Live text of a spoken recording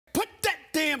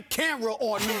damn camera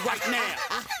on me right now.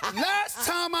 Last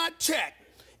time I checked,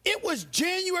 it was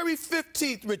January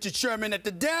 15th, Richard Sherman, that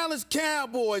the Dallas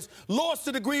Cowboys lost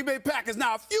to the Green Bay Packers.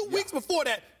 Now, a few weeks before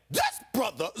that, this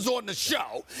brother is on the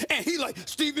show, and he like,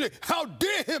 Stephen, how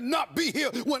dare him not be here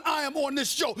when I am on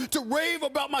this show to rave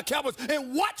about my Cowboys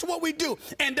and watch what we do.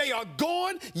 And they are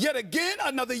gone yet again,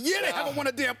 another year. They haven't won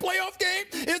a damn playoff game.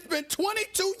 It's been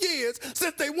 22 years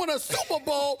since they won a Super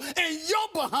Bowl, and your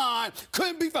behind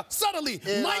couldn't be found. Suddenly,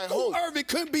 Michael Irvin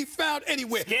couldn't be found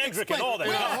anywhere. Scandrick and all that.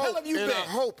 Where the hell have you been?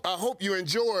 I hope you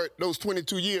enjoyed those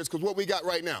 22 years, because what we got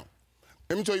right now.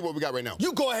 Let me tell you what we got right now.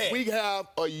 You go ahead. We have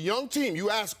a young team. You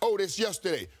asked Otis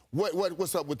yesterday,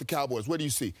 what's up with the Cowboys? What do you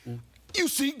see? You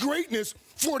see greatness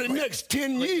for the next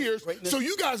 10 years. So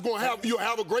you guys you'll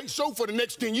have a great show for the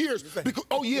next 10 years. Because,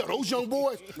 oh yeah, those young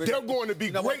boys, they're going to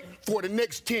be great for the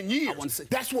next 10 years.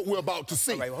 That's what we're about to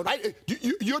see.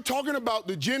 You're talking about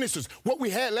the genesis. What we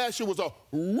had last year was a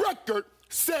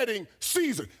record-setting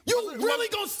season. You really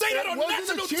gonna say that on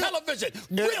national television?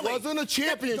 Really? It wasn't a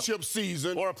championship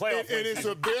season. Or a playoff and it's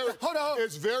a very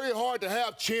it's very hard to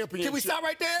have championship Can we stop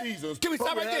right there? Seasons. Can we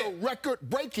stop right there? A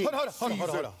record-breaking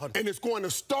season. And it's going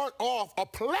to start off a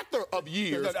plethora of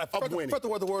years of winning. First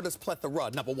of all, the word is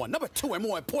plethora, number one. Number two, and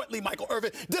more importantly, Michael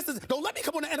Irvin, don't let me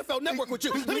come on the NFL Network with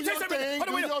you. Let me tell you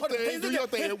something. Do your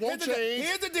thing. It won't change.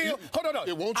 Here's the deal. Hold on.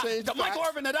 It won't change. The Michael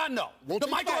Irvin that I know. The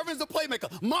Michael Irvin's the playmaker.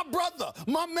 My brother,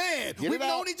 my man. We've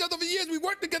known each other for years. We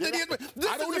worked together.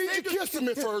 I don't need to kiss him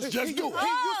at first. Just do it. We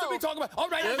used to be talking about. All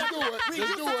right,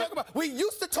 we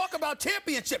used to talk about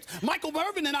championships. Michael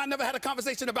Irvin and I never had a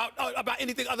conversation about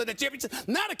anything other than championships.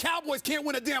 Now the Cowboys can't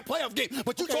win a damn playoff game.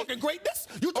 But you talking greatness?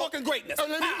 You talking greatness?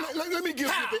 Let me give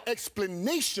you the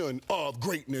explanation of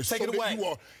greatness. Take it away. You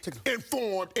are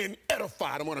informed and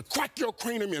edified. I'm going to crack your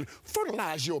cranium and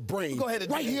fertilize your brain. Go ahead.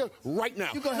 Right here, right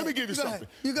now. Let me give you something.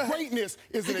 Greatness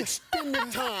is an extended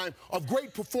time of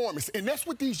great performance, and that's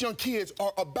what these young kids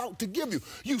are about to give you.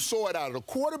 You saw it out of the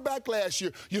quarterback last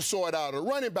year. You saw it out of the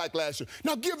running back last year.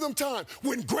 Now give them time.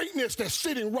 When greatness that's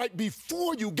sitting right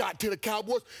before you got to the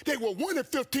Cowboys, they were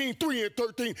 1-15,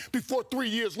 3-13, before 3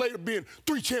 years later being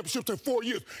 3 championships in 4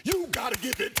 years. You got to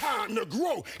give it time to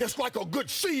grow. It's like a good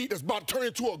seed that's about to turn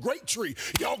into a great tree.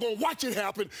 Y'all gonna watch it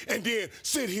happen and then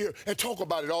sit here and talk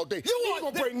about it all day. You ain't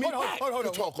gonna bring me back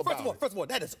to talk about it. First of all,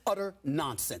 that is utter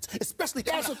nonsense. Especially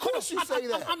of course you say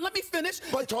that. Let me finish.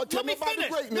 But tell me about the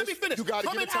greatness. Let me finish. You got to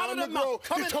give it time to grow.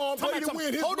 Did Tom Brady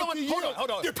win his rookie year?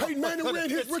 Hold on. Did Peyton Manning win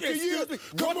his rookie year?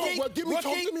 Come on, talk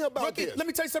to me about this. Let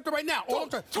me tell you something right now.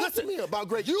 Talk to me about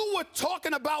greatness. You were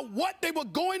talking about what they were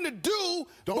going to do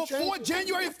before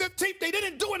January 15th. They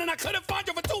didn't do it, and I couldn't find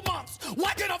you for 2 months.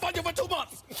 Why couldn't I find you for 2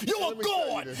 months? You were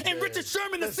gone. And Richard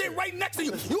Sherman is sitting right next to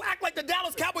you. You act like the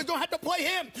Dallas Cowboys don't have to play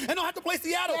him and don't have to play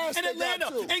Seattle and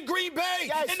Atlanta and Green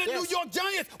Bay and the New York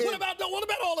Giants. What about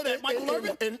all of that, Michael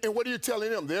Irvin? And what are you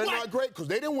telling them? They're not great because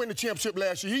they didn't win the championship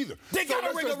last year either. They got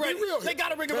a ring already. They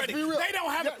got a ring already. They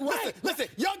don't have it. Listen,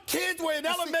 young kids were in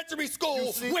elementary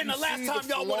school when the last time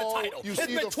y'all won a title. It's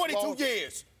been 22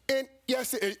 years. And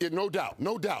yes, no doubt.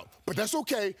 But that's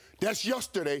okay. That's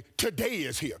yesterday. Today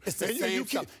is here. It's the same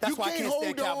stuff. That's why I can't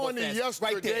stand Cowboys fans. You can't hold on to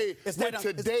yesterday when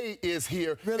today is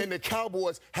here, and the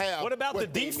Cowboys have. What about the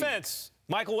defense?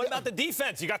 Michael, what about the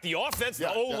defense? You got the offense,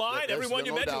 the O-line, everyone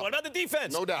you mentioned. What about the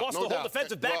defense? No doubt. Lost the whole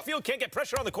defensive backfield, can't get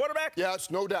pressure on the quarterback? Yes,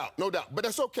 no doubt. But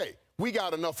that's okay. We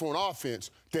got enough on offense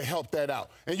to help that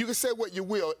out. And you can say what you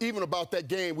will, even about that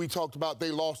game we talked about, they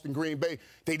lost in Green Bay.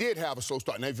 They did have a slow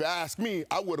start. And if you ask me,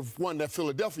 I would have won that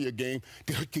Philadelphia game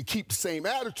to keep the same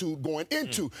attitude going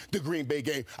into the Green Bay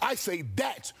game. I say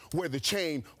that's where the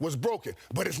chain was broken.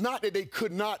 But it's not that they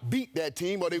could not beat that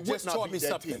team or they would not beat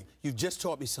that team. You just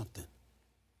taught me something.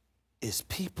 It's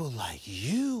people like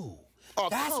you.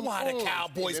 That's why the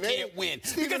Cowboys can't win.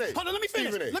 Hold on, let me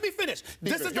finish.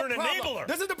 This is the problem.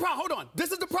 This is the problem. Hold on.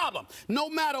 This is the problem. No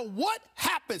matter what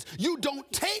happens, you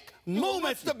don't take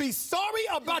moments to be sorry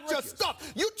about your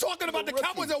stuff. You talking about the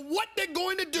Cowboys and what they're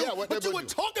going to do, but you were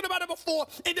talking about it before.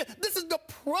 And this is the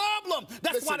problem.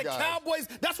 That's why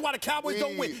the Cowboys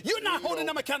don't win. You're not holding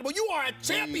them accountable. You are a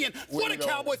champion for the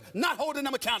Cowboys, not holding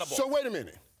them accountable. So wait a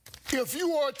minute. If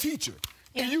you are a teacher,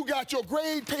 and you got your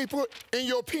grade paper and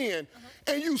your pen,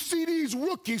 and you see these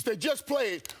rookies that just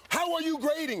played, how are you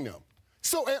grading them?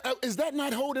 So is that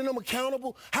not holding them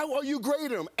accountable? How are you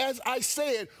grading them? As I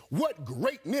said, what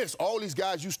greatness, all these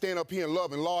guys you stand up here and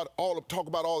love and laud, talk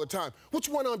about all the time, which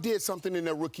one of them did something in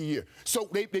their rookie year? So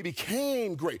they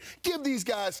became great. Give these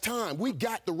guys time. We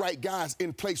got the right guys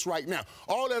in place right now.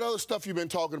 All that other stuff you've been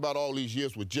talking about all these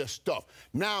years was just stuff.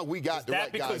 Now we got the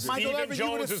right guys. Is that because Stephen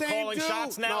Jones is calling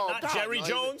shots now, not Jerry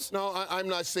Jones? No, I'm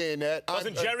not saying that.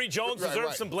 Doesn't Jerry Jones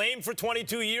deserve some blame for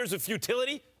 22 years of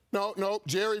futility? No,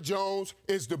 Jerry Jones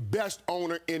is the best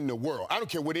owner in the world. I don't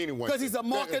care what anyone says. Because he's a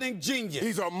marketing genius.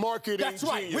 He's a marketing genius.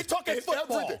 That's right. We're talking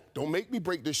football. Everything. Don't make me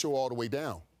break this show all the way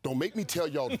down. Don't make me tell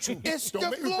y'all the truth. Don't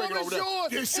make me break it over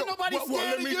yours. Ain't nobody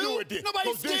scared of you.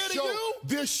 Nobody's scared of you.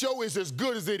 This show is as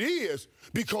good as it is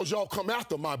because y'all come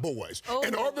after my boys.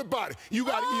 And everybody, you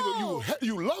got either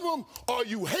you love them or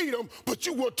you hate them, but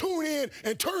you will tune in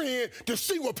and turn in to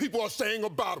see what people are saying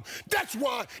about them. That's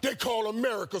why they call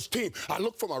America's team. I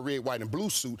look for my red, white, and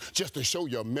blue suit just to show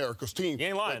you America's team. You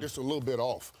ain't lying. But it's a little bit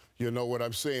off. You know what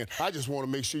I'm saying? I just want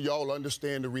to make sure y'all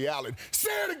understand the reality.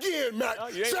 Say it again, Matt. No,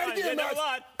 Say it again, Matt.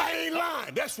 I ain't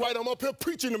lying. That's right. I'm up here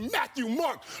preaching to Matthew,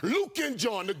 Mark, Luke, and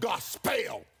John, the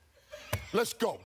gospel. Let's go.